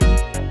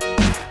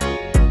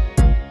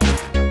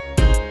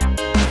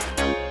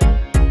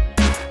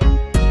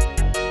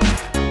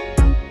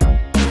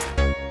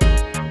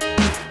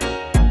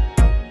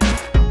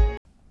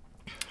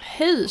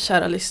Hej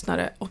kära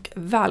lyssnare och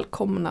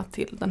välkomna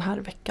till den här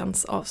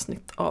veckans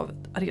avsnitt av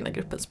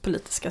Arenagruppens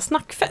politiska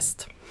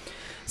snackfest.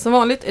 Som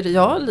vanligt är det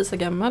jag, Lisa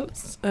Gemmel,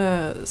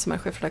 som är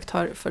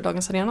chefredaktör för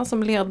Dagens Arena,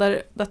 som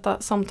leder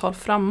detta samtal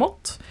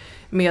framåt.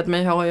 Med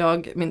mig har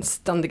jag min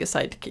ständiga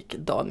sidekick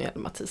Daniel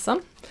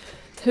Mathisen.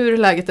 Hur är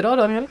läget idag,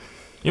 Daniel?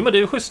 Jo, men det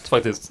är ju schysst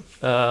faktiskt.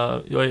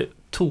 Jag är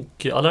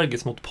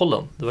tokallergisk mot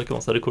pollen. Det verkar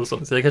vara så här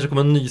rekordsång. Så jag kanske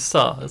kommer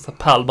nysa, ett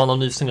pärlband av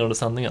nysningar under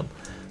sändningen.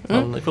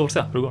 Men vi får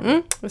se hur det går.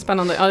 Det är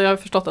spännande. Ja, jag har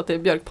förstått att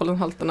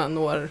björkpollenhalterna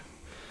når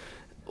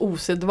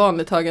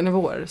osedvanligt höga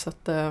nivåer. Så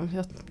att,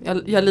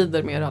 jag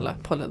lider med alla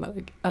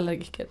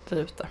pollenallergiker där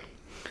ute.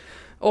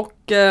 Och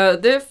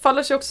det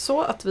faller sig också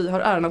så att vi har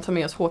äran att ta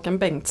med oss Håkan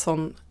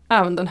Bengtsson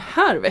även den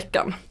här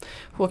veckan.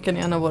 Håkan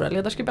är en av våra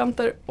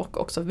ledarskribenter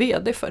och också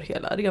vd för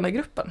hela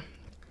Arenagruppen.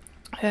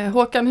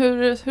 Håkan,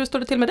 hur står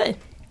det till med dig?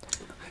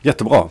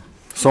 Jättebra.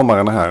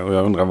 Sommaren är här och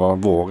jag undrar var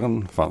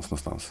våren fanns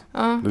någonstans.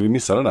 Ja. Vi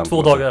missade den.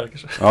 2 dagar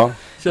kanske. Ja.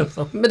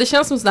 Men det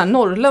känns som sån där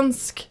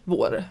norrländsk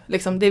vår.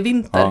 Liksom, det är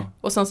vinter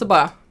och sen så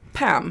bara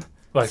pam,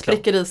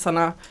 spricker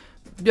isarna,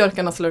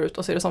 björkarna slår ut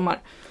och så är det sommar.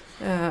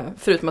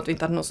 Förutom att vi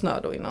inte hade någon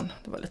snö då innan.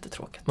 Det var lite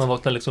tråkigt. Man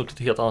vaknar liksom upp till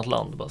ett helt annat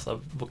land. Bara så här,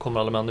 var kommer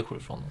alla människor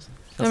ifrån?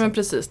 Ja, men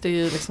precis. Det är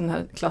ju liksom den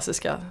här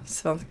klassiska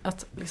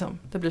att liksom,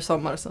 det blir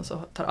sommar och sen så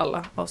tar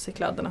alla av sig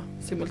kläderna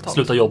simultant.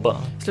 Sluta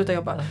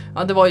jobba.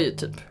 Ja, det var ju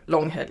typ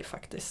lång helg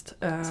faktiskt.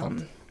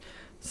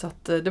 Så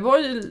att det var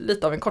ju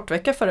lite av en kort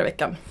vecka förra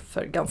veckan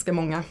för ganska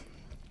många.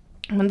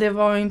 Men det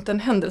var inte en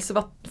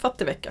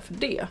händelsefattig vecka för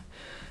det.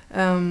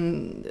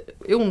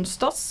 I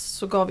onsdags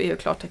så gav EU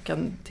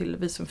klartecken till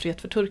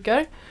visumfrihet för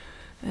turkar.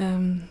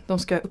 De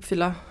ska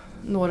uppfylla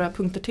några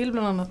punkter till,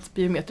 bland annat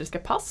biometriska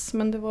pass,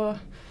 men det var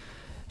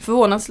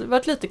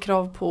förvånansvärt lite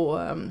krav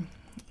på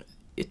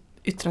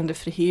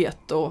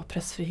yttrandefrihet och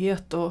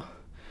pressfrihet och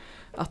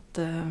att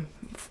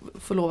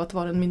få lov att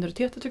vara en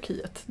minoritet i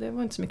Turkiet. Det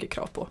var inte så mycket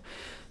krav på.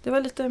 Det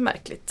var lite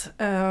märkligt.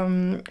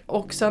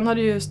 Och sen har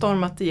det ju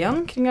stormat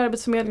igen kring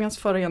Arbetsförmedlingens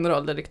förra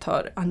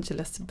generaldirektör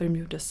Angeles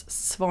Bermudez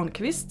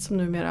Svankvist, som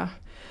numera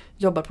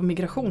jobbar på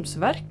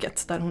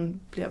Migrationsverket, där hon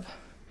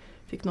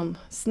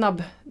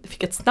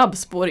fick ett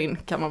snabbspår in,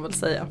 kan man väl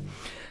säga.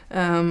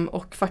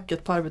 Och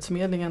facket på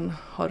Arbetsförmedlingen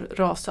har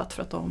rasat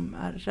för att de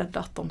är rädda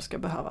att de ska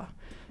behöva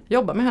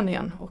jobba med henne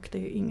igen, och det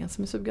är ingen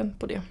som är sugen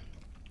på det.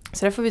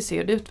 Så där får vi se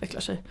hur det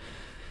utvecklar sig.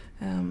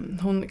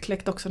 Hon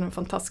kläckte också den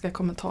fantastiska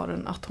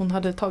kommentaren att hon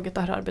hade tagit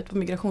det här arbetet på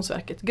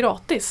Migrationsverket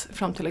gratis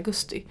fram till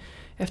augusti,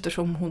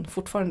 eftersom hon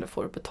fortfarande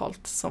får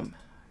betalt som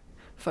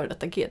före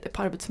detta GD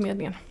på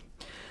Arbetsförmedlingen.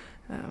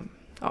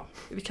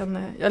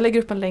 Jag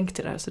lägger upp en länk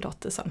till det här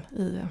citatet sen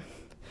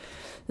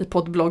i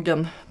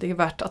poddbloggen. Det är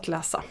värt att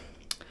läsa.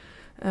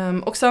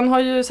 Och sen har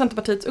ju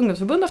Centerpartiets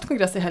ungdomsförbund haft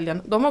kongress i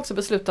helgen. De har också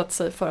beslutat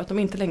sig för att de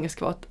inte längre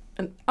ska vara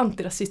en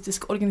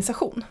antirasistisk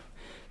organisation.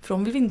 För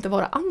de vill inte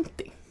vara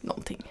anti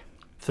någonting.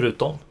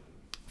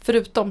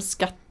 Förutom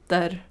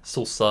skatter.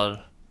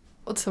 sossar.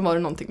 Och sen var det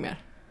någonting mer.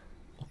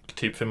 Och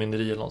typ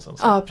förmynderi eller någonstans.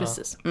 Ja,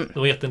 precis.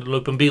 De la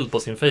upp en bild på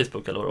sin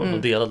Facebook eller vad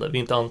de delade. Vi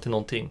är inte anti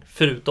någonting.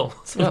 Förutom.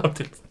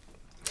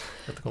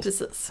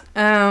 Precis.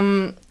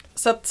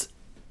 Så att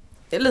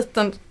en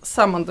liten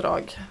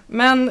sammandrag.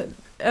 Men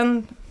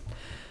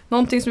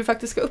någonting som vi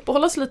faktiskt ska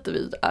uppehålla oss lite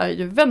vid är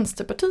ju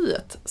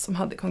Vänsterpartiet som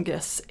hade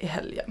kongress i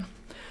helgen.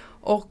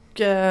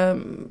 Och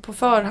på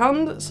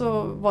förhand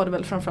så var det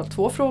väl framförallt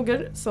 2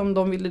 frågor som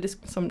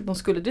de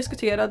skulle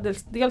diskutera.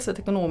 Dels ett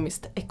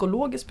ekonomiskt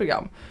ekologiskt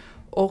program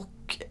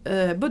och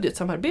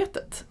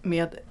budgetsamarbetet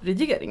med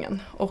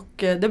regeringen. Och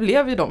det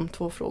blev ju de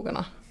 2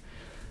 frågorna,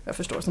 jag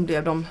förstår, som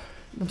blev de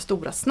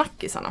stora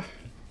snackisarna.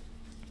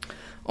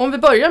 Om vi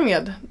börjar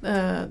med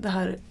det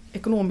här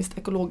ekonomiskt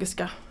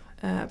ekologiska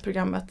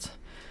programmet,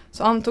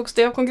 så antogs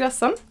det av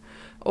kongressen.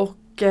 Och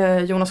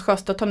Jonas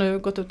Sjöstedt har nu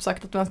gått ut och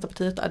sagt att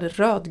Vänsterpartiet är det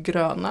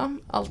rödgröna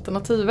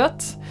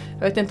alternativet.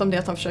 Jag vet inte om det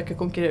är att han försöker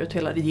konkurrera ut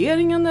hela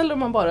regeringen eller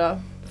om han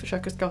bara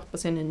försöker skapa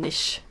sig en ny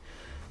nisch.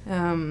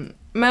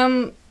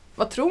 Men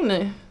vad tror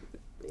ni?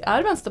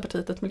 Är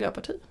Vänsterpartiet ett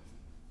miljöparti?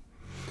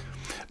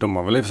 De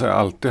har väl i och för sig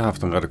alltid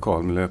haft en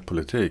radikal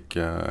miljöpolitik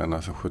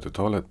ända sedan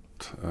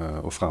 70-talet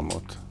och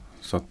framåt.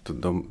 Så att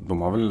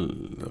de har väl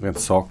rent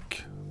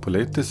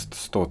sakpolitiskt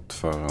stått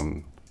för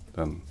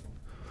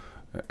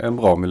en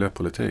bra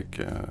miljöpolitik,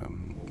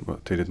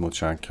 tidigt mot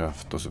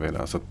kärnkraft och så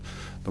vidare. Så att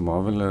de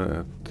har väl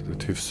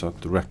ett hyfsat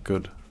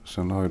record.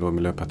 Sen har ju då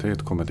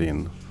Miljöpartiet kommit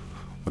in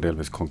och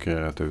delvis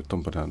konkurrerat ut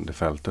dem på det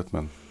fältet.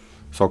 Men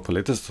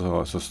sakpolitiskt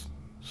så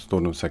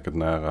står de säkert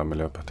nära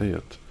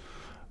Miljöpartiet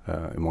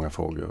i många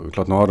frågor. Och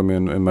klart, nu har de ju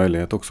en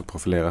möjlighet också att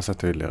profilera sig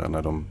tydligare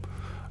när de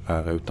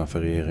är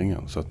utanför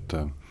regeringen. Så att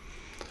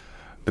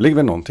det ligger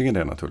väl någonting i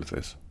det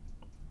naturligtvis.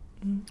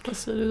 Vad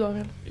säger du,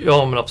 Daniel?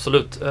 Ja, men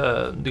absolut.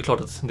 Det är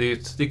klart att jag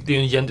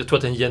tror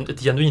att det är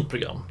ett genuint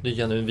program. Det är en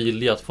genuin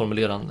vilja att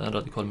formulera en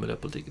radikal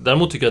miljöpolitik.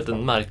 Däremot tycker jag att det är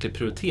en märklig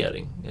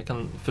prioritering. Jag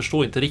kan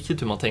förstå inte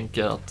riktigt hur man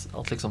tänker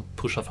att liksom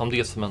pusha fram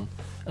det som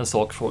en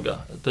sakfråga.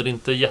 Det är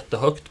inte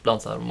jättehögt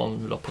bland så här, om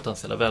man vill ha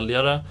potentiella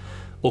väljare.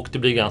 Och det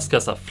blir ganska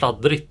så här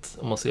fladdrigt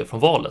om man ser från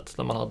valet.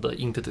 Där man hade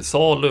inte till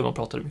salu, man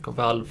pratade mycket om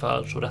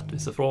välfärds- och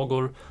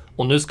rättvisefrågor.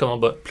 Och nu ska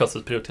man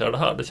plötsligt prioritera det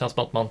här. Det känns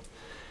som att man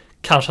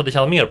kanske hade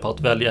tjänat mer på att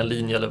välja en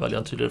linje eller välja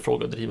en tydligare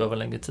fråga och driva över en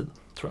längre tid,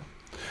 tror jag.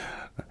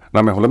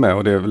 Nej, men jag håller med,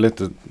 och det är väl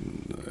lite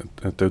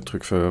ett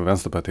uttryck för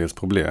Vänsterpartiets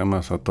problem.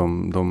 Alltså att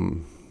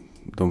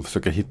de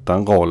försöker hitta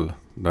en roll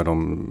där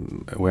de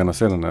å ena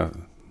sidan är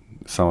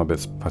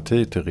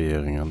samarbetsparti till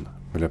regeringen,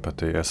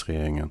 Miljöpartiet,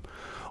 S-regeringen,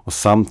 och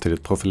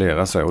samtidigt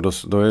profilera sig. Och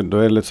då är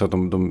det lite så att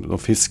de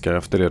fiskar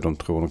efter det de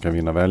tror de kan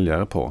vinna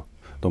väljare på.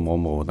 De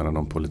områdena,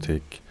 de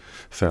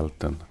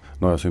politikfälten,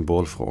 några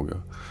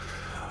symbolfrågor.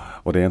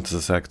 Och det är inte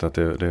så säkert att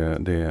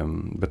det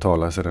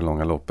betalar sig det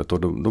långa loppet. Och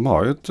de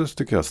har ju ett,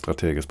 tycker jag,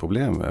 strategiskt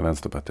problem med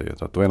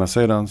Vänsterpartiet. Att å ena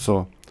sidan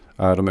så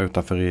är de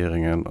utanför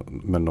regeringen,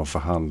 men de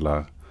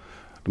förhandlar.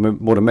 De är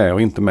både med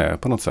och inte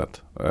med på något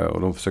sätt.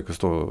 Och de försöker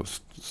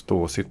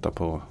stå och sitta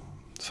på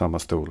samma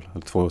stol.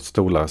 2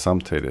 stolar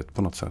samtidigt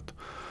på något sätt.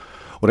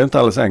 Och det är inte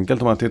alldeles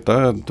enkelt. Om man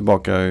tittar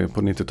tillbaka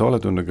på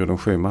 90-talet under Gudrun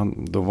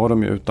Schyman, då var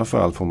de ju utanför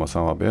all form av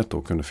samarbete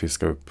och kunde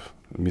fiska upp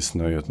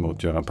missnöjet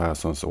mot Göran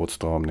Perssons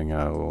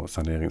åtstramningar och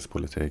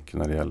saneringspolitik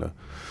när det gäller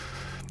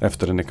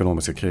efter den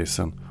ekonomiska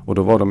krisen. Och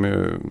då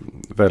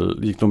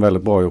var gick de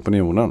väldigt bra i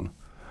opinionen.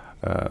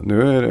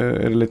 Nu är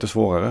det lite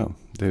svårare.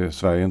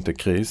 Sverige är inte i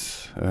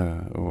kris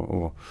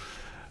och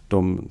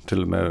de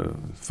till och med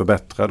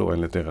förbättrar då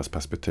enligt deras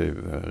perspektiv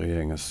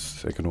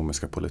regeringens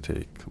ekonomiska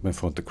politik, men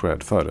får inte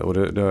cred för det. Och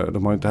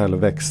de har inte heller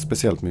växt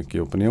speciellt mycket i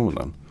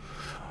opinionen.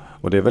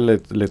 Och det är väl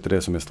lite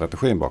det som är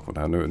strategin bakom det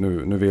här.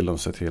 Nu vill de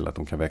se till att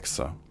de kan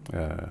växa.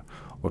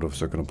 Och då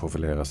försöker de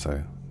profilera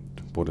sig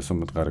både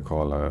som ett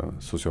radikalare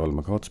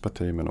socialdemokratiskt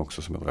parti, men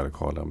också som ett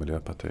radikalare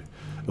miljöparti.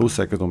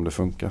 Osäkert om det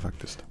funkar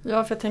faktiskt.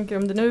 Ja, för jag tänker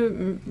om det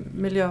nu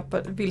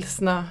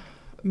vilsna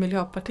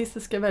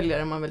miljöpartistiska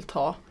väljare man vill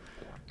ta,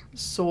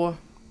 så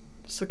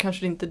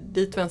kanske det inte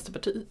dit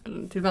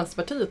till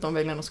Vänsterpartiet de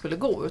väljarna skulle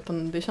gå,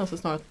 utan det känns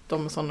snarare att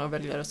de är sådana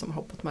väljare som har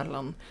hoppat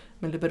mellan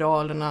med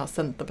Liberalerna,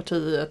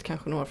 Centerpartiet,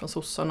 kanske några från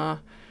sossarna.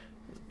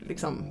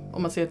 Liksom,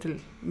 om man ser till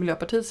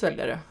Miljöpartiets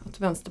väljare, att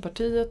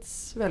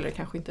Vänsterpartiets väljare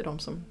kanske inte är de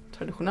som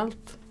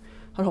traditionellt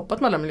har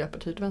hoppat mellan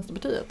Miljöpartiet och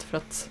Vänsterpartiet, för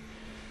att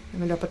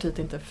Miljöpartiet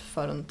inte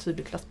för en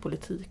tydlig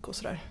klasspolitik och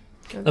sådär.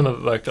 Nej,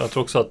 men verkligen. Jag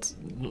tror också att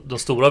den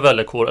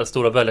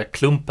stora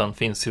väljarklumpen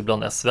finns ju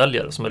bland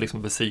S-väljare som är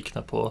liksom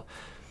besvikna på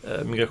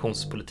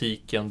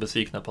migrationspolitiken,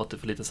 besvikna på att det är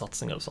för lite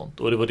satsningar och sånt.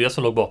 Och det var det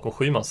som låg bakom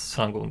Schymans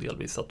framgång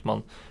delvis, att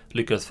man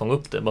lyckades fånga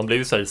upp det. Man blev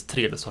ju Sveriges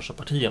 3:e största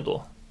parti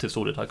ändå, till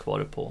stor del tack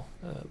vare på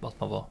att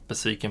man var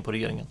besviken på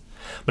regeringen.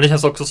 Men det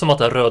känns också som att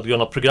det här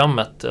rödgröna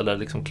programmet, eller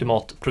liksom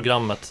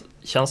klimatprogrammet,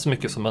 känns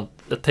mycket som ett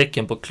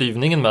tecken på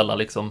klyvningen mellan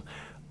liksom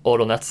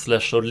Aron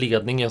Etzlers och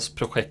ledningens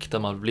projekt där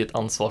man blir ett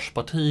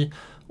ansvarsparti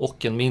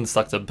och en minst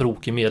sagt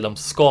brokig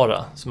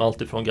medlemsskara som är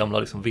alltid från gamla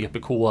liksom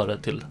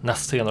VPK-are till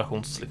nästa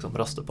generations liksom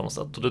röster på något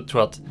sätt. Och det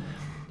tror jag att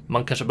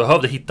man kanske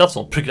behövde hitta ett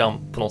sådant program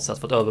på något sätt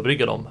för att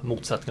överbrygga de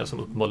motsättningar som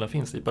uppenbarligen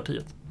finns i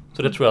partiet.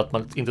 Så det tror jag att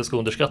man inte ska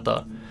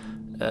underskatta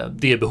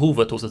det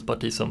behovet hos ett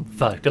parti som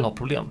verkligen har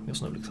problem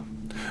just nu. Liksom.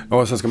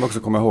 Ja, och sen ska man också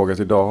komma ihåg att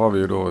idag har vi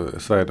ju då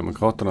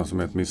Sverigedemokraterna som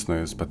är ett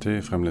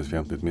missnöjesparti,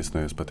 främlingsfientligt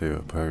missnöjesparti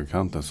på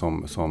högerkanten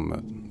som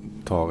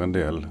tar en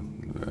del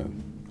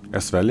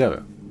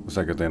S-väljare och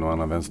säkert en och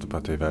annan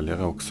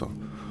vänsterpartiväljare också.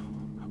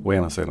 Å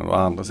ena sidan. Å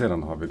andra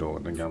sidan har vi då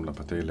den gamla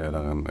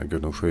partiledaren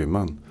Gudrun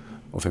Schyman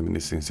och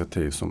Feministiskt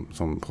initiativ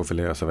som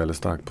profilerar sig väldigt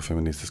starkt på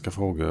feministiska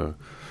frågor,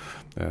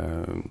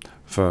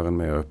 för en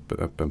mer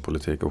öppen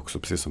politik också,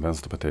 precis som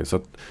Vänsterpartiet. Så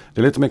att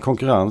det är lite mer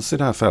konkurrens i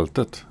det här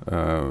fältet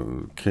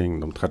kring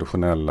de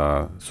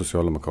traditionella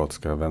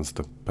socialdemokratiska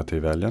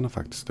vänsterpartiväljarna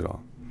faktiskt idag.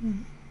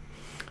 Mm.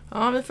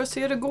 Ja, vi får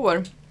se hur det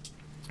går.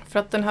 För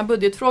att den här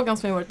budgetfrågan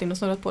som vi varit inne och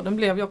snurrat på, den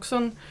var ju också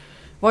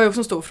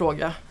en stor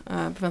fråga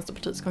på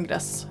Vänsterpartiets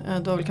kongress.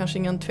 Det var väl kanske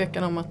ingen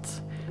tvekan om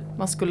att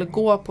man skulle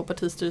gå på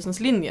partistyrelsens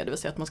linje, det vill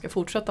säga att man ska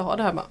fortsätta ha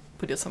det här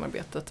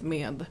budgetsamarbetet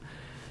med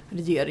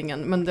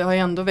regeringen. Men det har ju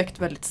ändå väckt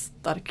väldigt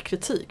stark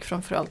kritik,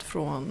 framförallt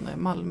från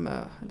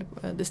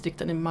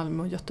distrikten i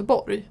Malmö och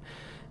Göteborg.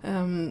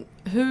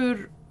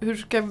 Hur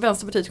ska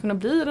Vänsterpartiet kunna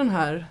bli den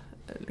här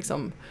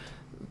liksom,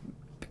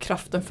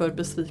 kraften för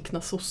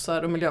besvikna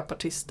sossar och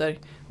miljöpartister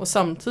och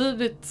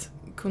samtidigt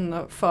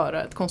kunna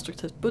föra ett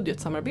konstruktivt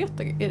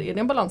budgetsamarbete? Är det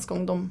en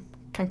balansgång de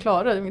kan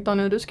klara?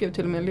 Daniel, du skrev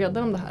till och med en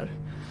ledare om det här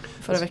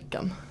förra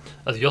veckan.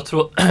 Alltså jag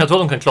tror att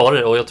de kan klara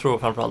det, och jag tror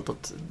framförallt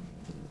att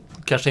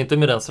kanske inte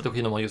med den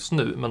strategin de har just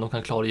nu, men de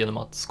kan klara det genom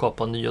att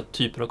skapa nya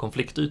typer av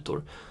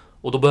konfliktytor.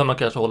 Och då behöver man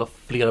kanske hålla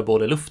flera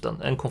bollar i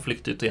luften. En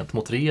konfliktyta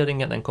gentemot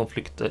regeringen, en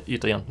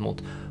konfliktyta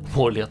gentemot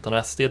borgerligheten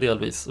och SD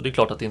delvis. Och det är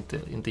klart att det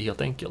inte är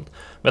helt enkelt.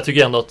 Men jag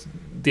tycker ändå att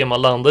det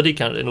man landade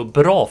i är nog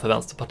bra för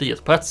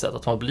Vänsterpartiet på ett sätt.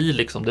 Att man blir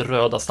liksom det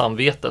röda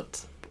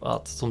samvetet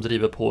som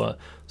driver på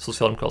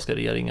socialdemokratiska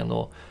regeringen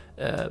och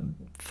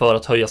för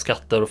att höja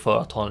skatter och för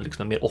att ha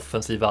en mer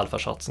offensiv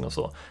välfärdssatsning och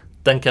så.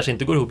 Den kanske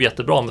inte går ihop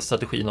jättebra med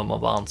strategin om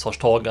man var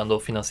ansvarstagande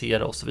och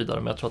finansiera och så vidare.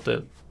 Men jag tror att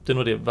det är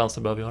nog det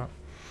Vänster behöver göra.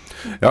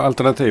 Ja,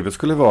 alternativet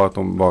skulle vara att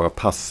de bara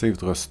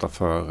passivt röstar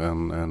för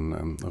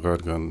en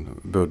rödgrön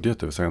budget,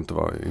 det vill säga inte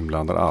vara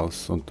inblandad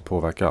alls och inte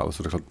påverka alls.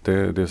 Och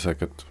det är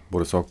säkert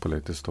både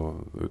sakpolitiskt och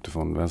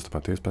utifrån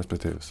Vänsterpartiets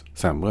perspektiv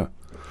sämre.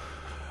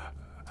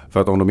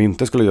 För att om de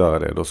inte skulle göra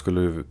det, då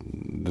skulle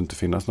det inte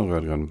finnas någon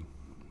rödgrön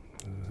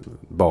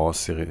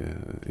bas i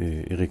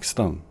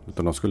riksdagen,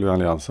 utan då skulle ju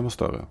alliansen vara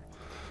större.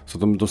 Så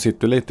de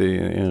sitter lite i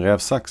en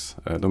rävsax.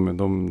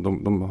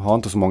 De har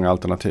inte så många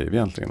alternativ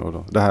egentligen.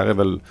 Och det här är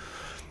väl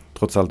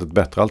trots allt ett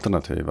bättre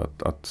alternativ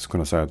att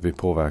kunna säga att vi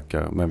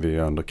påverkar men vi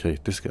är ändå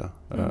kritiska.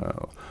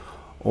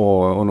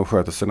 Och om de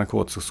sköter sina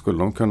kort så skulle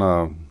de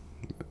kunna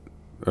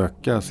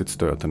öka sitt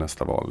stöd till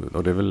nästa val.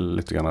 Och det är väl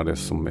lite grann det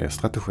som är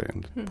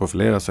strategin.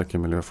 Profilera sig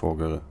kring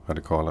miljöfrågor,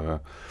 radikalare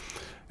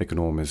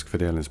ekonomisk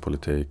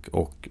fördelningspolitik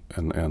och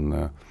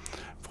en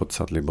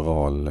fortsatt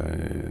liberal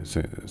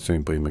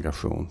syn på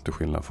immigration till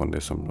skillnad från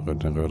det som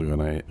den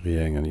rödgröna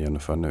regeringen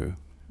genomför nu.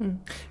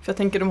 För jag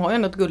tänker, de har ju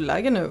ändå ett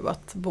guldläge nu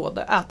att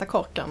både äta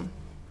kakan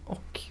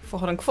och få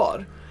ha den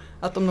kvar.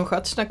 Att om de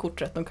sköter sina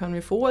kort rätt, de kan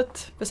ju få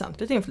ett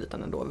väsentligt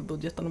inflytande då över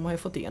budgeten. De har ju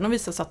fått igenom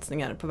vissa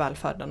satsningar på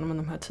välfärden, men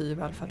de här 10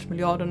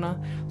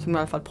 välfärdsmiljarderna som de i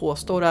alla fall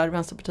påstår är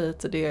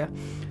Vänsterpartiet, det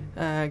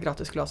är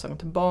gratis glasögon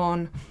till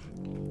barn,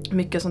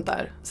 mycket sånt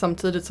där.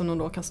 Samtidigt som de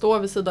då kan stå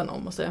vid sidan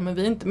om och säga, men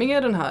vi är inte med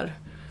i den här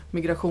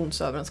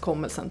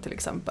migrationsöverenskommelsen till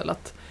exempel.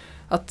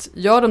 Att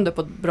gör de det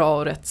på ett bra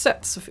och rätt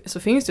sätt så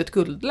finns det ett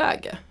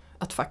guldläge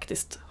att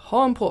faktiskt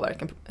ha en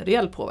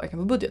reell påverkan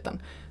på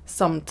budgeten.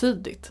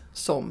 Samtidigt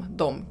som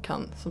de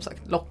kan som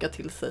sagt locka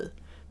till sig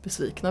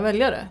besvikna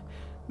väljare.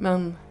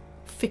 Men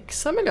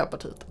fixar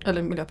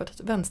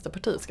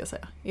Vänsterpartiet ska jag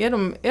säga.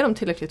 Är de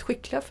tillräckligt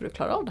skickliga för att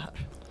klara av det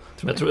här?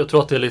 Jag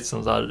tror att det är lite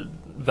sån där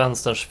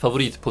vänsterns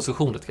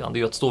favoritposition lite grann. Det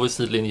är ju att stå vid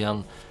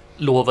sidlinjen,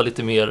 lova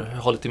lite mer,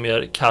 ha lite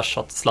mer cash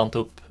att slanta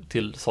upp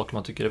till saker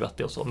man tycker är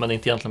vettiga och så, men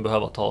inte egentligen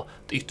behöva ta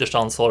det yttersta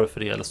ansvaret för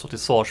det eller stå till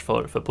svars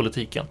för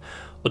politiken.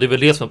 Och det är väl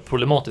det som är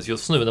problematiskt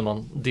just nu, när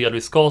man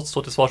delvis ska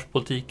stå till svars för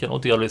politiken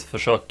och delvis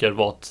försöker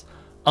vara ett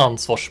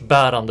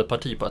ansvarsbärande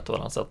parti på ett eller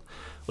annat sätt.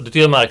 Och det tycker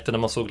jag märkte när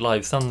man såg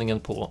livesändningen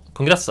på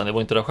kongressen. Jag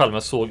var inte där själv, men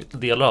jag såg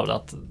delar av det.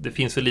 Att det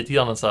finns ju lite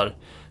grann en så här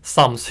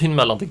samsyn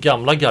mellan det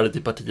gamla gardet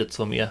i partiet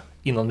som är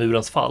innan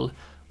murens fall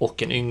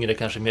och en yngre,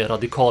 kanske mer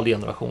radikal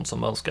generation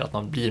som önskar att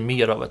man blir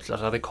mer av ett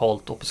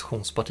radikalt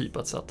oppositionsparti på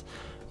ett sätt.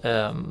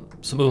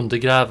 Som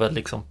undergräver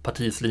liksom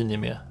partiets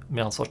linje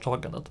med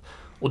ansvarstagandet.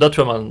 Och där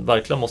tror jag man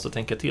verkligen måste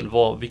tänka till.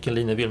 Vilken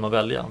linje vill man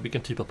välja?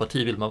 Vilken typ av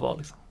parti vill man vara?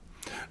 Liksom?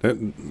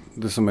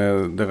 Det som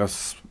är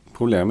deras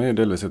problem är ju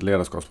delvis ett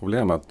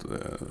ledarskapsproblem, att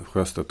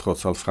Sjöstedt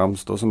trots allt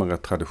framstår som en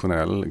rätt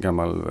traditionell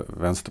gammal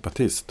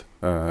vänsterpartist.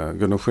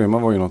 Gudrun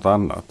Schyman var ju något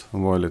annat.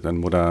 Hon var ju en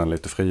modern,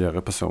 lite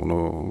friare person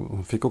och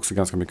hon fick också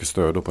ganska mycket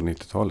stöd då på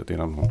 90-talet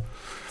innan hon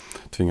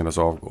tvingades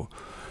avgå.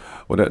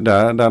 Och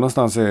där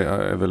någonstans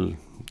är väl,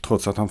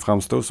 trots att han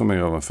framstår som mer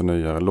av en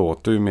förnyare,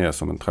 låter ju mer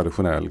som en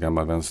traditionell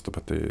gammal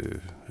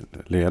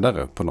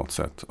vänsterpartiledare på något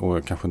sätt.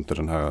 Och kanske inte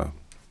den här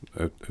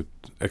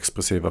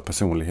expressiva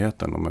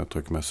personligheten, om jag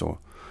uttrycker mig så.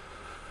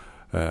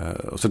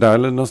 Så där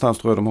någonstans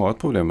tror jag de har ett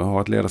problem. De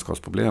har ett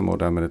ledarskapsproblem och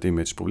därmed ett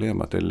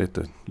imageproblem. Att det är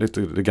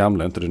lite det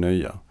gamla, inte det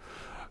nya.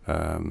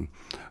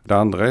 Det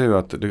andra är ju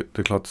att det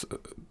är klart,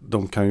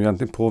 de kan ju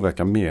egentligen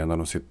påverka mer när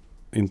de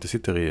inte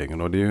sitter i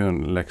regeringen. Och det är ju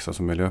en läxa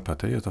som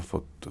Miljöpartiet har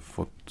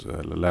fått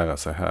lära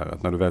sig här.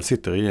 Att när du väl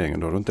sitter i regeringen,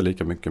 då har du inte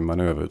lika mycket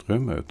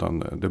manöverutrymme, utan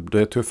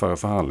det är tuffare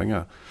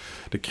förhandlingar.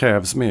 Det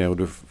krävs mer och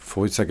du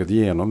får säkert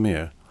igenom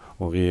mer.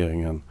 Och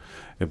regeringen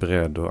är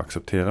beredd att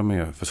acceptera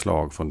mer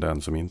förslag från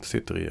den som inte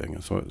sitter i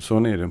regeringen. Så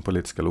är den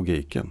politiska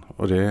logiken.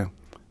 Och det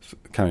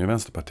kan ju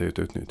Vänsterpartiet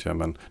utnyttja,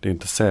 men det är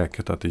inte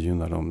säkert att det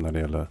gynnar dem när det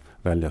gäller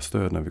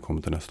väljarstöd när vi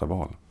kommer till nästa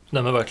val.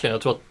 Nej, men verkligen.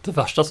 Jag tror att det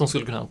värsta som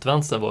skulle kunna hända till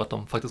vänster var att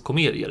de faktiskt kom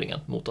med i regeringen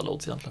mot alla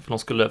odds egentligen. För de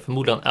skulle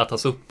förmodligen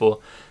ätas upp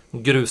och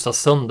grusas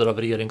sönder av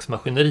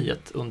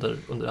regeringsmaskineriet under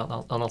en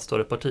annan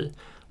större parti.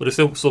 Och det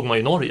såg man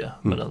i Norge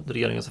med den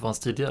regeringen som fanns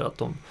tidigare,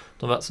 att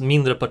de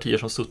mindre partier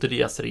som suttit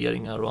i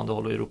S-regeringar och andra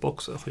håll i Europa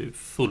också har ju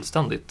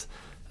fullständigt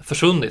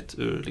försvunnit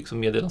ur liksom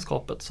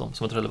medielandskapet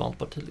som ett relevant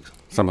parti. Liksom.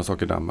 Samma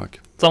sak i Danmark.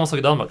 Samma sak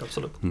i Danmark,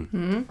 absolut.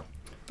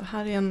 Det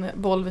här är en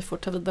boll vi får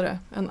ta vidare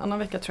en annan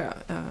vecka, tror jag.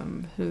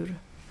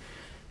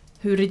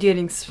 Hur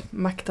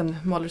regeringsmakten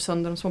maler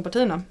sönder de små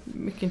partierna.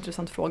 Mycket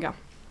intressant fråga.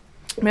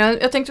 Men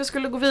jag tänkte att vi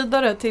skulle gå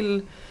vidare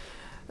till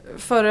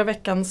förra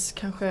veckans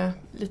kanske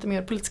lite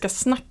mer politiska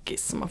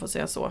snackis, om man får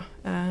säga så.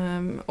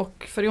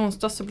 Och för i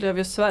onsdag så blev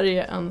ju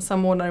Sverige en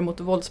samordnare mot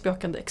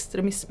våldsbejakande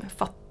extremism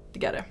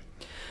fattigare.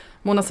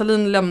 Mona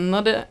Sahlin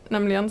lämnade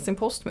nämligen sin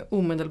post med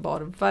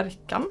omedelbar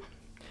verkan.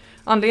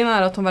 Anledningen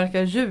är att hon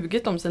verkar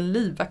ljugit om sin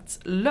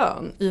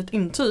livvaktslön i ett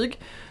intyg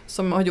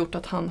som har gjort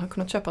att han har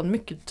kunnat köpa en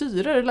mycket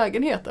dyrare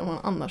lägenhet än vad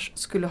han annars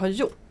skulle ha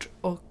gjort.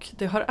 Och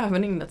det har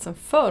även inletts en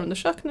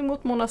förundersökning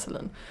mot Mona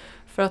Sahlin.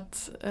 För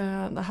att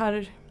det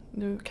här,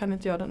 nu kan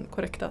inte jag den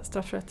korrekta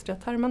straffrättsliga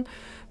termen,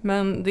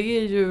 men det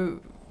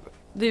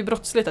är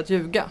brottsligt att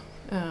ljuga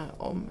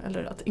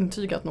eller att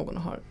intyga att någon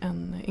har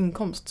en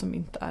inkomst som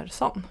inte är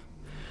sann.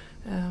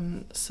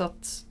 Så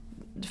att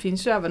det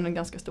finns ju även en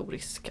ganska stor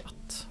risk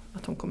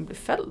att hon kommer bli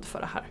fälld för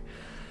det här.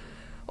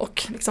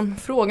 Och liksom,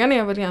 frågan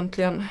är väl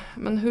egentligen,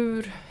 men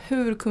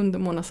hur kunde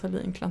Mona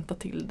Sahlin klanta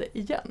till det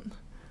igen?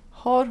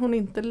 Har hon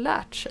inte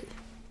lärt sig?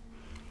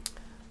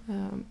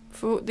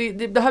 För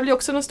det här blir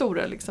också den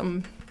stora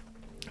liksom,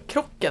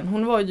 krocken.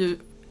 Hon var ju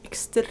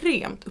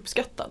extremt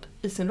uppskattad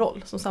i sin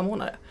roll som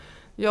samordnare.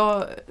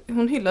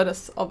 Hon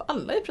hyllades av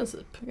alla i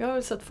princip. Jag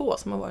har sett få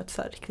som har varit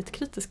så här riktigt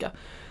kritiska.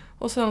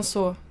 Och sen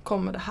så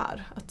kommer det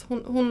här. Att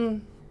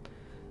hon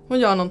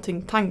gör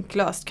någonting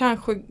tanklöst.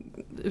 Kanske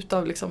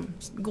utav liksom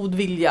god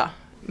vilja.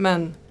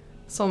 Men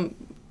som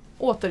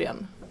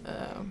återigen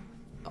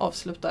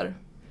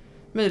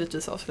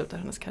möjligtvis avslutar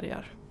hennes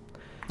karriär.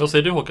 Vad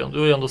säger du, Håkan? Du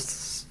har ju ändå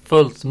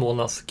följt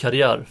Monas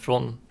karriär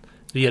från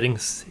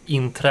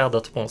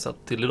regeringsinträdet på något sätt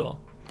till idag.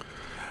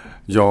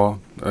 Ja,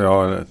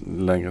 jag är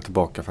längre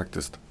tillbaka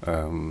faktiskt.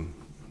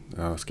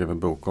 Jag skrev en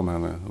bok om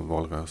henne i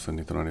valrörelsen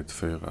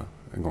 1994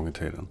 en gång i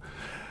tiden.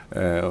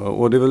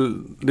 Och det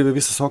är väl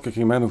vissa saker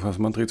kring människan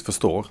som man inte riktigt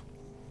förstår.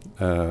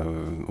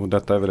 Och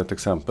detta är väl ett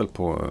exempel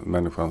på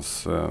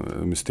människans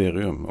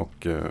mysterium.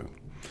 Och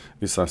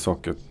vissa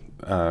saker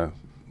är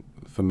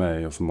för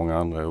mig och för många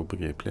andra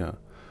obegripliga.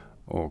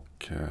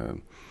 Och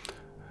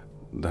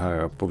det här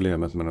är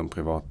problemet med den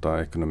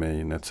privata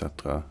ekonomin etc.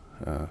 Och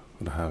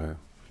det här är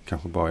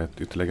kanske bara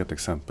ytterligare ett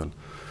exempel.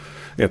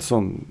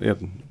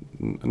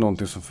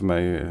 Någonting som för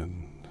mig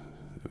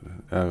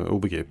är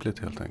obegripligt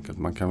helt enkelt.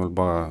 Man kan väl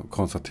bara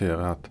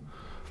konstatera att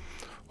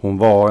hon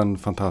var en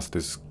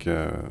fantastisk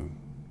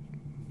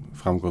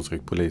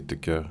framgångsrik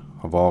politiker,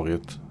 har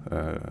varit,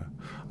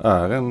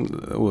 är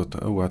en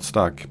oerhört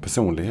stark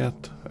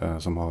personlighet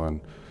som har en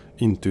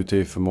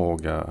intuitiv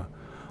förmåga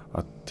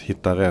att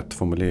hitta rätt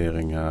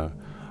formuleringar,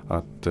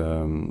 att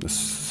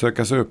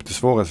söka sig upp till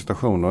svåra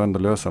situationer och ändå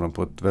lösa dem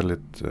på ett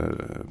väldigt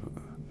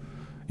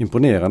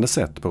imponerande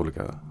sätt på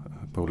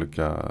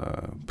olika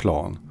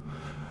plan.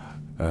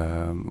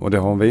 Och det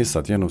har hon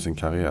visat genom sin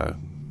karriär.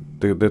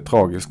 Det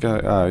tragiska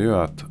är ju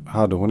att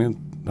hade hon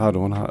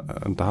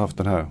inte haft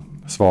den här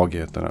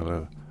svagheten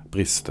eller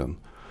bristen,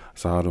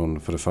 så hade hon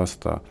för det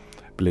första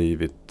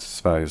blivit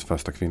Sveriges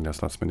första kvinnliga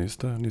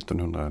statsminister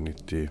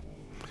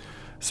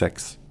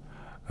 1996.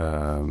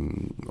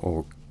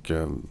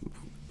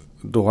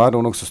 Då hade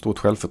hon också stort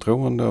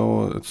självförtroende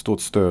och ett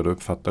stort stöd och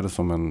uppfattades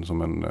som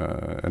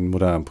en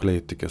modern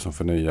politiker som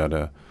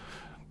förnyade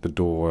det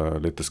då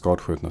lite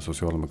skadskjutna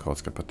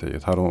socialdemokratiska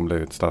partiet. Hade hon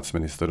blivit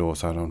statsminister då,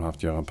 så hade hon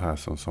haft Göran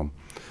Persson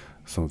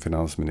som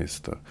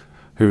finansminister.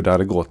 Hur det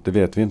hade gått, det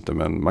vet vi inte,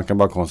 men man kan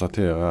bara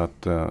konstatera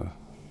att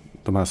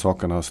de här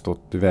sakerna har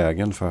stått i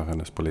vägen för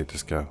hennes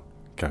politiska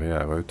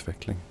karriär och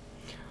utveckling.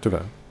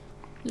 Tyvärr.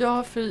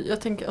 Ja, för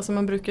jag tänker, alltså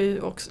man brukar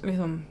ju också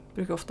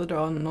brukar ofta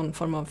dra någon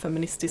form av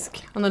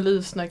feministisk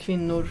analys när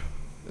kvinnor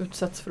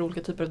utsätts för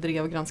olika typer av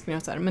drev och granskningar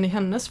och så här. Men i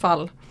hennes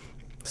fall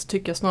så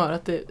tycker jag snarare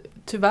att det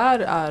tyvärr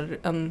är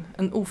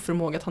en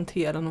oförmåga att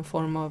hantera någon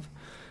form av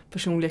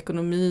personlig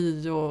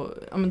ekonomi och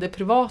det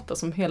privata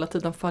som hela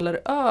tiden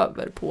faller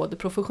över på det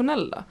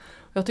professionella.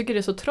 Och jag tycker det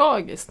är så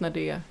tragiskt när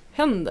det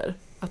händer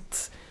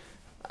att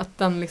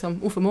den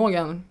liksom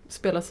oförmågan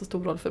spelar så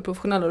stor roll för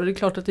professionella. Och det är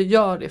klart att det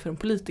gör det för en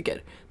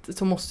politiker.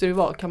 Så måste det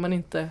vara. Kan man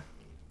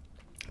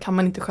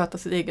inte sköta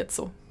sitt eget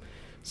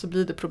så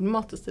blir det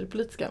problematiskt i det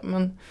politiska.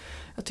 Men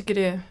jag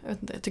tycker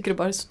det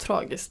bara är så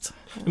tragiskt.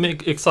 Men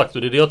exakt,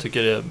 och det är det jag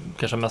tycker är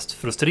kanske mest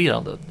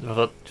frustrerande.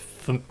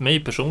 För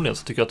mig personligen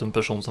så tycker jag att en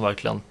person som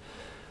verkligen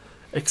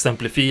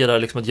exemplifierar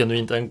liksom ett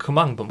genuint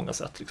engagemang på många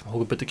sätt. Liksom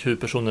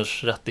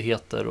HBTQ-personers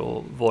rättigheter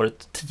och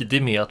varit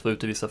tidig med att vara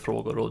ute i vissa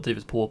frågor och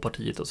drivit på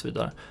partiet och så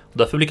vidare. Och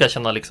därför kan jag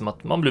känna liksom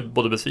att man blir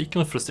både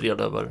besviken och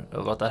frustrerad över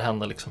att det här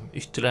händer liksom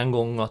ytterligare en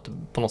gång och att det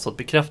på något sätt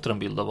bekräftar en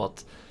bild av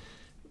att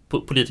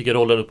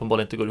politikerrollen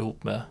uppenbarligen inte går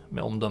ihop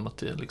med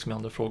omdömet liksom i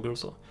andra frågor och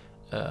så.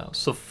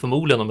 Så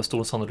förmodligen och med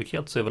stor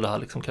sannolikhet så är väl det här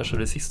liksom kanske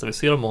det sista vi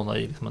ser av Mona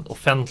i liksom en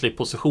offentlig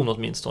position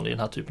åtminstone i den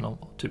här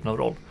typen av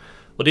roll.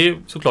 Och det är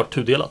såklart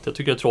tudelat. Jag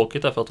tycker det är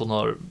tråkigt därför att hon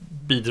har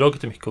bidragit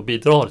till mycket och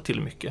bidrar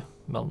till mycket.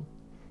 Men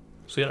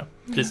så är det.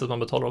 Priset man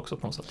betalar också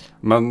på något sätt.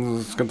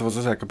 Man ska inte vara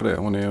så säker på det.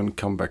 Hon är en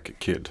comeback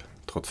kid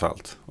trots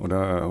allt. Och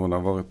hon har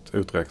varit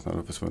uträknad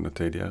och försvunnit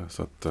tidigare.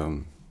 Så att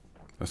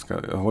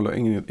jag håller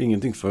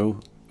ingenting för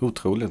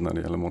otroligt när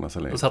det gäller Mona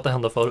Sahlin. Du har sett det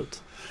hända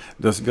förut?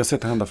 Vi har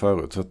sett det hända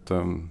förut, så att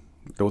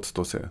det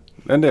återstår att se.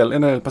 En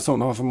del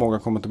personer har förmåga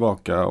att komma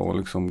tillbaka och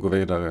liksom gå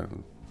vidare.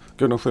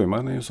 Gudrun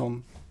Schyman är ju en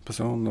sån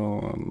person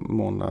och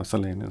Mona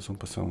Sahlin är en sån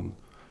person.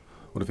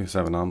 Och det finns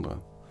även andra.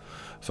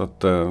 Så att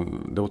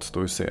det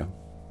återstår att se,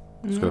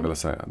 skulle jag vilja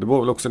säga. Det beror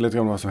väl också lite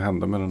grann vad som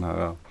händer med den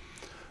här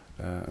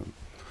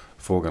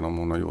frågan om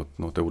hon har gjort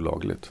något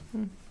olagligt.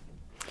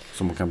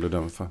 Som hon kan bli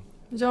dömd för.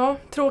 Ja,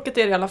 tråkigt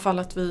är det i alla fall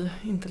att vi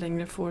inte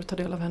längre får ta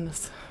del av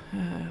hennes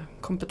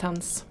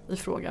kompetens i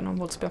frågan om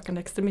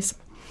våldsbejakande extremism.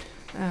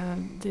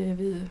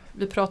 Vi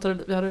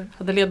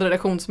hade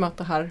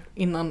ledarredaktionsmöte här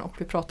innan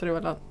och vi pratade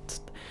väl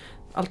att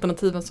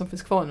alternativen som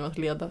finns kvar nu att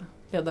leda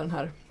den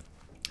här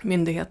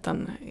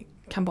myndigheten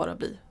kan bara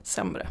bli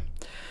sämre.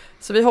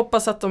 Så vi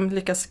hoppas att de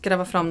lyckas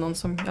gräva fram någon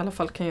som i alla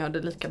fall kan göra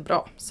det lika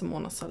bra som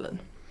Mona Sahlin.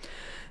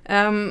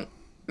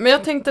 Men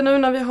jag tänkte nu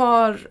när vi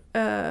har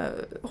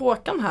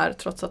Håkan här,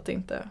 trots att det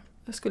inte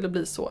skulle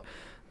bli så,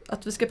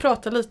 att vi ska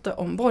prata lite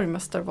om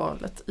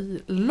borgmästarvalet i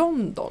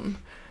London.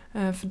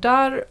 För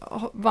där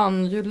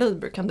vann ju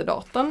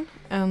Labour-kandidaten,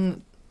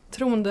 en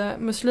troende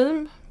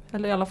muslim,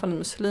 eller i alla fall en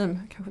muslim,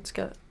 kanske inte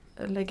ska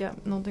lägga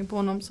någonting på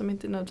honom som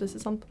inte är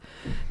nödvändigtvis sant.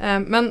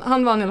 Men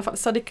han vann i alla fall,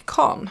 Sadiq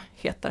Khan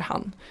heter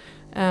han.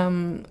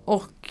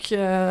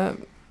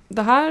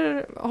 Det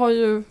här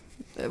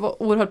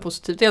var oerhört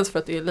positivt, dels för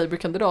att det är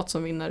Labour-kandidat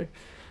som vinner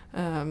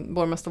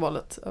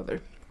borgmästarvalet över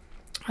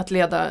att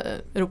leda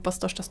Europas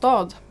största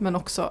stad, men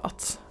också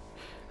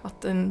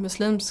att en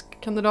muslimsk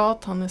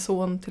kandidat, han är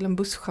son till en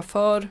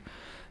busschaufför,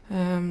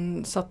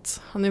 så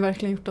att han har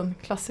verkligen gjort en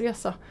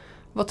klassresa.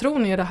 Vad tror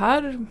ni, är det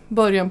här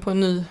början på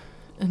en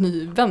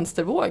ny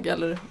vänstervåg,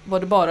 eller var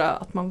det bara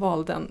att man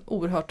valde en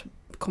oerhört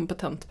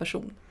kompetent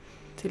person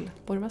till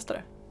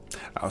borgmästare?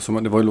 Alltså,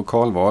 det var ju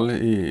lokalval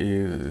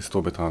i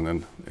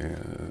Storbritannien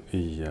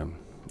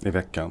i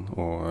veckan,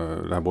 och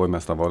det här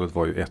borgmästarvalet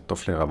var ju ett av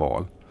flera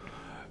val.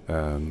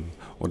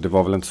 Och det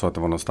var väl inte så att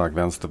det var någon stark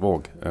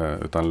vänstervåg,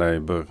 utan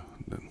Labour,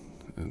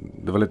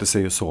 det var lite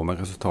se och så med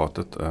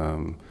resultatet.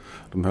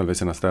 De höll vid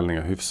sina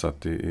ställningar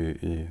hyfsat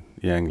i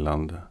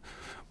England,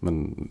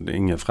 men det är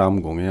ingen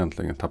framgång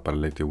egentligen. Tappade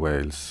lite i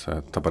Wales,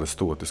 tappade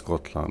stort i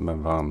Skottland,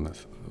 men vann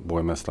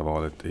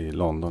borgmästarvalet i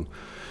London.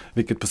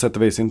 Vilket på sätt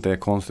och vis inte är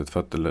konstigt, för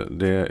att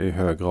det i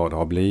hög grad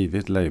har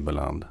blivit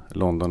Labourland.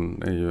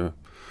 London är ju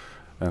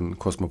en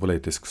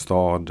kosmopolitisk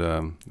stad,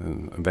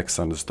 en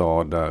växande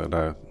stad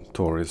där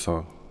Tories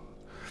har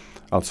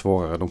allt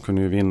svårare. De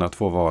kunde ju vinna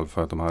 2 val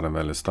för att de hade en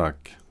väldigt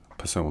stark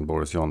person,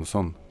 Boris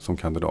Johnson, som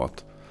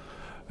kandidat.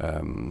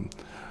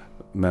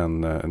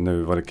 Men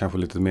nu var det kanske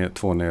lite mer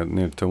 2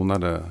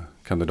 nedtonade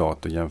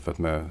kandidater jämfört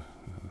med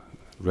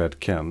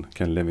Ken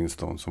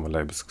Livingstone, som var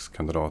Labours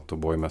kandidat och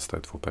borgmästare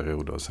i 2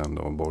 perioder, och sen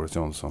då Boris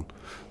Johnson.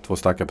 2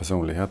 starka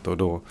personligheter,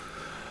 och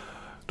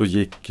då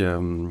gick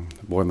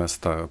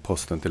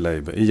borgmästarposten till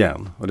Labour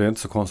igen. Och det är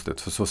inte så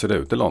konstigt, för så ser det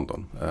ut i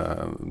London.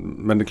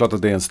 Men det är klart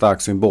att det är en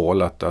stark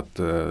symbol att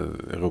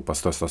Europas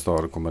största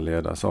stad kommer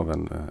ledas av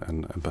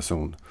en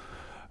person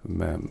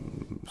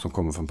som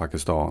kommer från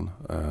Pakistan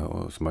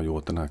och som har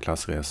gjort den här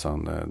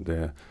klassresan.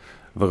 Det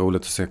var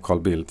roligt att se Carl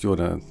Bildt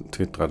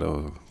twittrade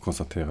och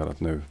konstaterade att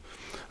nu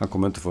han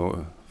kommer inte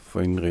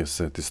få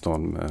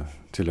inresetillstånd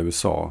till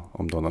USA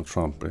om Donald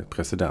Trump blir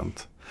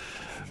president.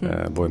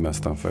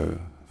 Borgmästaren för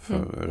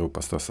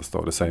Europas största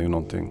stad. Det säger ju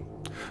någonting.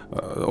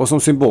 Och som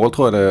symbol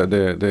tror jag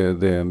det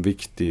är en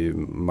viktig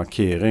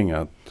markering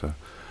att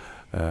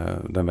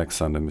den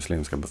växande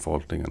muslimska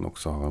befolkningen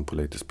också har en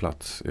politisk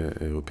plats i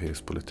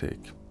europeisk politik.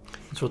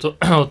 Jag tror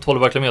att håller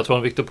verkligen med. Jag tror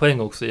en viktig poäng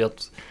också i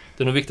att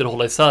det är nog viktigt att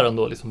hålla isär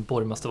ändå liksom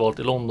borgmästarvalet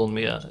i London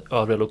med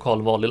övriga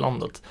lokalval i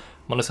landet.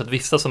 Man har sett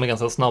vissa som är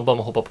ganska snabba med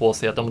att hoppa på och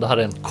säga att det här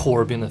är en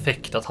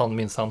Corbyn-effekt, att han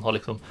minsann har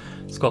liksom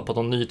skapat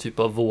någon ny typ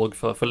av våg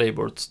för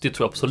Labour. Det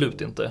tror jag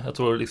absolut inte. Jag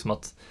tror liksom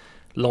att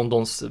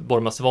Londons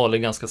borgmästarval är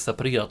ganska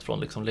separerat från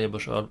liksom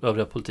Labours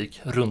övriga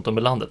politik runt om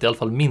i landet. I alla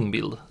fall min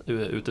bild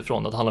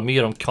utifrån. Att det handlar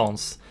mer om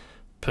Khans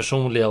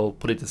personliga och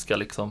politiska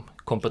liksom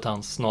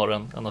kompetens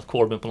snarare än att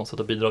Corbyn på något sätt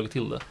har bidragit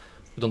till det.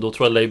 Utan då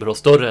tror jag Labour har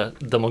större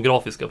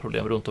demografiska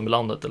problem runt om i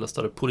landet, eller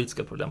större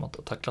politiska problem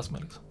att tacklas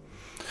med. Liksom.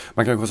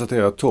 Man kan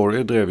konstatera att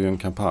Tory drev ju en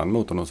kampanj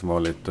mot honom som var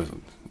lite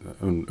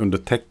under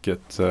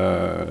täcket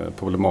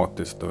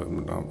problematiskt.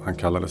 Han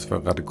kallades för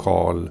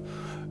radikal,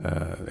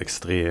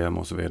 extrem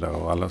och så vidare.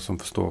 Och alla som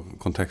förstår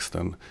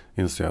kontexten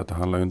inser att det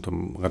handlar ju inte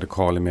om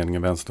radikal i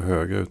meningen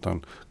vänster-höger,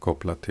 utan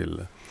kopplat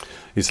till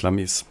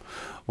islamism.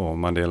 Och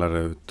man delade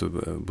ut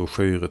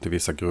broschyrer till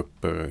vissa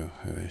grupper,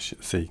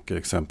 sikher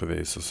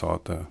exempelvis, och sa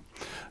att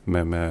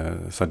med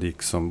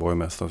Sadiq som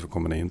borgmästare så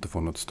kommer ni inte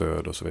få något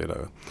stöd och så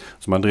vidare.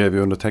 Så man drev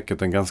ju under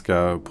täcket en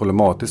ganska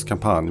problematisk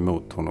kampanj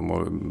mot honom,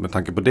 och med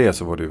tanke på det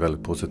så var det ju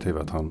väldigt positivt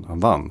att han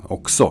vann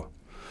också.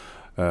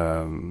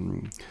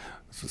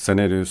 Sen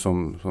är det ju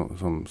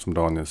som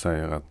Daniel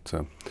säger att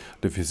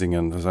det finns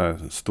ingen så här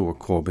stor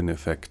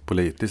Corbyn-effekt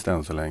politiskt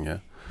än så länge.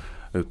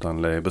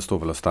 Utan Labour står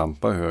väl och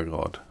stampar i hög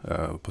grad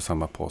på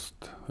samma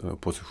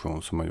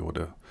position som man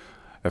gjorde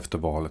efter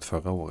valet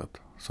förra året.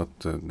 Så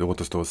att det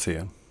återstår att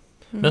se.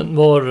 Men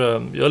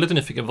jag är lite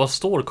nyfiken, vad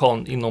står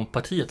Khan inom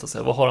partiet?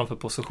 Alltså? Vad har han för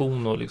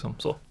position och liksom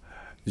så?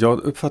 Jag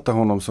uppfattar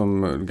honom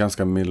som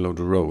ganska middle of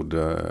the road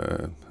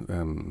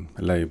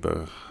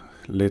Labour.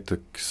 Lite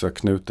så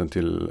knuten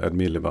till Ed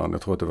Miliband.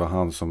 Jag tror att det var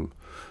han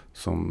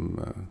som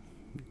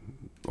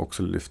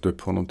också lyfte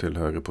upp honom till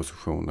högre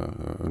positioner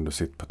under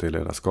sitt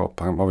partiledarskap.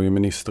 Han var ju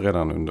minister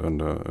redan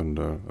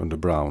under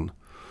Brown.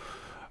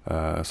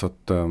 Så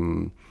att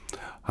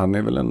han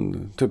är väl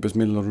en typisk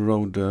middle of the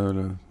road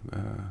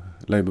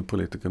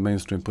Labour-politiker,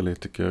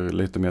 mainstream-politiker,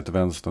 lite mer till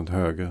vänster än till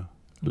höger.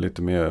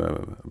 Lite mer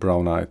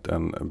Brownite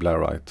än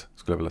Blairite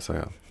skulle jag vilja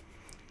säga.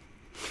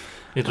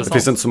 Intressant. Det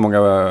finns inte så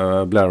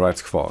många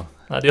Blairites kvar.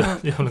 Nej, det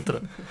gör väl inte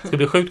det. Det ska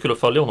bli sjukt kul att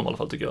följa honom i alla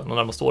fall, tycker jag, de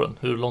närmaste åren.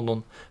 Hur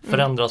London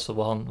förändras och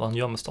vad han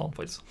gör med stan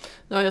faktiskt.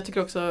 Ja, jag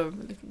tycker också,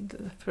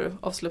 för att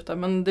avsluta,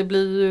 men det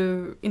blir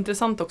ju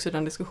intressant också i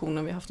den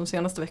diskussionen vi haft de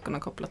senaste veckorna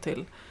kopplat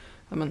till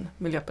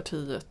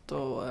Miljöpartiet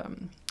och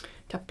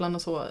Kaplan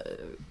och så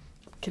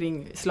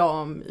kring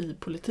islam i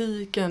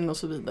politiken och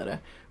så vidare.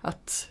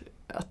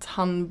 Att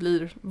han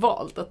blir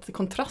vald. Att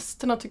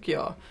kontrasterna, tycker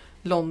jag,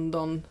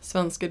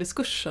 London-svenska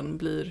diskursen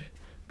blir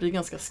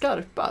ganska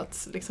skarpa.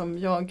 Att liksom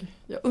jag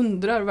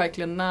undrar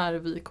verkligen när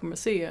vi kommer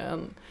se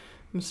en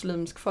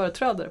muslimsk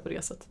företrädare på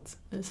det sättet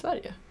i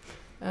Sverige.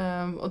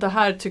 Och det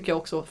här tycker jag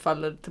också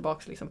faller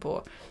tillbaka liksom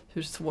på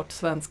hur svårt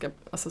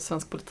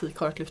svensk politik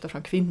har att lyfta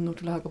fram kvinnor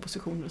till höga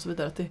positioner och så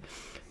vidare. Att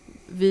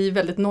vi är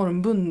väldigt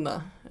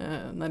normbundna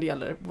när det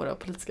gäller våra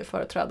politiska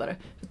företrädare.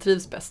 Vi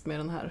trivs bäst med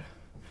den här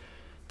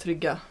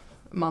trygga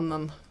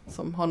mannen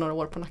som har några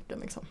år på nacken.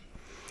 Liksom.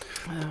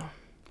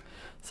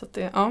 Så att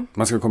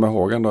Man ska komma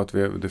ihåg ändå att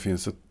det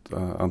finns ett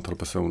antal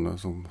personer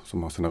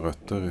som har sina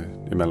rötter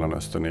i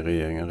Mellanöstern, i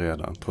regeringen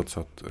redan, trots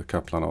att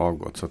Kaplan har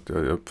avgått. Så att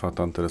jag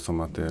uppfattar inte det som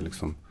att det är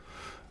liksom...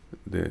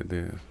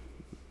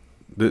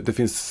 Det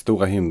finns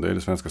stora hinder i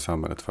det svenska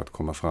samhället för att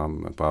komma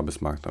fram på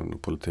arbetsmarknaden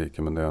och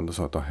politiken, men det är ändå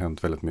så att det har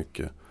hänt väldigt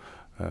mycket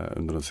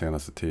under de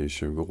senaste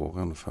 10-20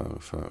 åren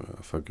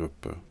för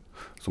grupper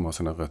som har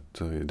sina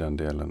rötter i den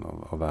delen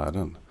av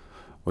världen.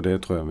 Och det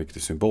tror jag är en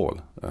viktig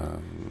symbol.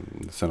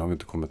 Sen har vi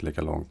inte kommit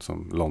lika långt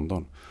som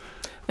London.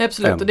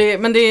 Absolut, jag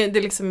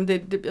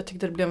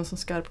tyckte det blev en sån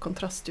skarp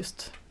kontrast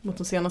just mot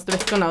de senaste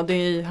veckorna. Och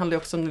det handlar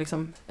också om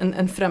liksom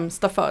en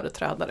främsta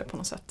företrädare på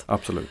något sätt.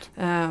 Absolut.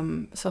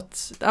 Så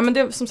att, men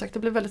det, som sagt, det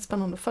blev väldigt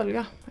spännande att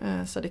följa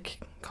Sadiq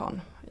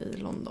Khan i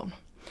London.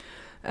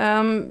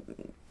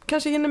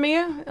 Kanske hinner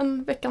med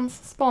en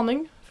veckans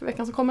spaning för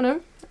veckan som kommer nu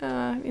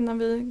innan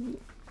vi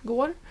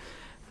går.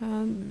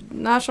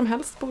 När som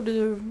helst borde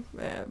ju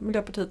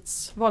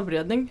Miljöpartiets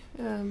valberedning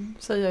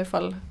säga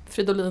ifall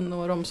Fridolin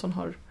och Romson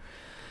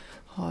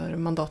har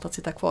mandat att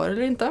sitta kvar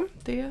eller inte.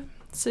 Det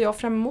ser jag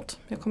fram emot.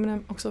 Jag kommer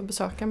också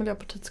besöka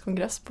Miljöpartiets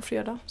kongress på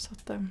fredag. Så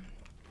att, det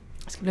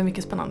ska bli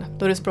mycket spännande.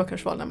 Då är det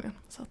språkrörsval nämligen.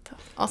 Så att,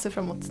 jag ser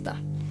fram emot det.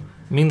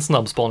 Min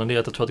snabbspaning är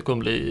att jag tror att det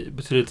kommer bli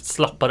betydligt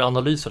slappare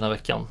analyser den här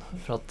veckan.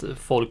 För att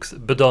folks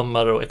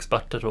bedömare och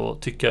experter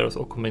och tyckare och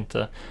så kommer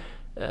inte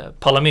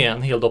palla med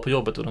en hel dag på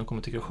jobbet, och de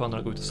kommer tycka det är skönare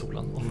att gå ut i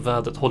solen om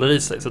vädret håller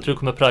i sig. Så jag tror det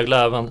kommer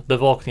prägla även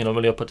bevakningen av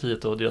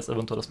Miljöpartiet och deras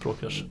eventuella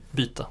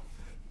språkrörsbyta.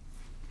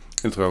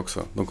 Det tror jag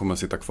också. De kommer att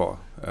sitta kvar.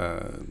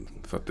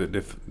 För att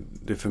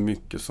det är för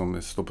mycket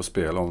som står på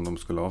spel om de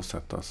skulle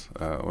avsättas.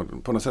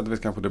 Och på något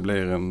sätt kanske det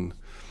blir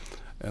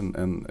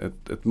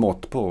ett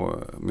mått på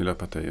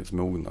Miljöpartiets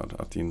mognad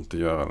att inte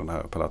göra den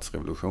här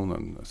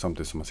palatsrevolutionen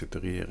samtidigt som man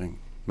sitter i regering.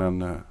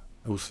 Men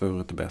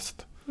osvuret är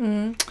bäst.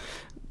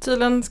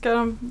 Tydligen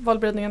ska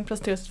valberedningen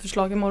presentera sitt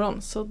förslag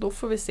imorgon, så då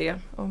får vi se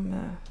om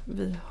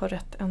vi har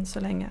rätt än så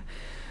länge.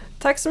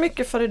 Tack så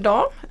mycket för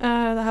idag.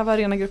 Det här var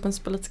Arenagruppens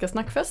politiska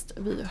snackfest.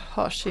 Vi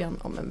hörs igen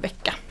om en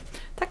vecka.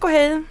 Tack och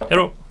hej! Hej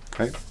då!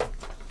 Hej!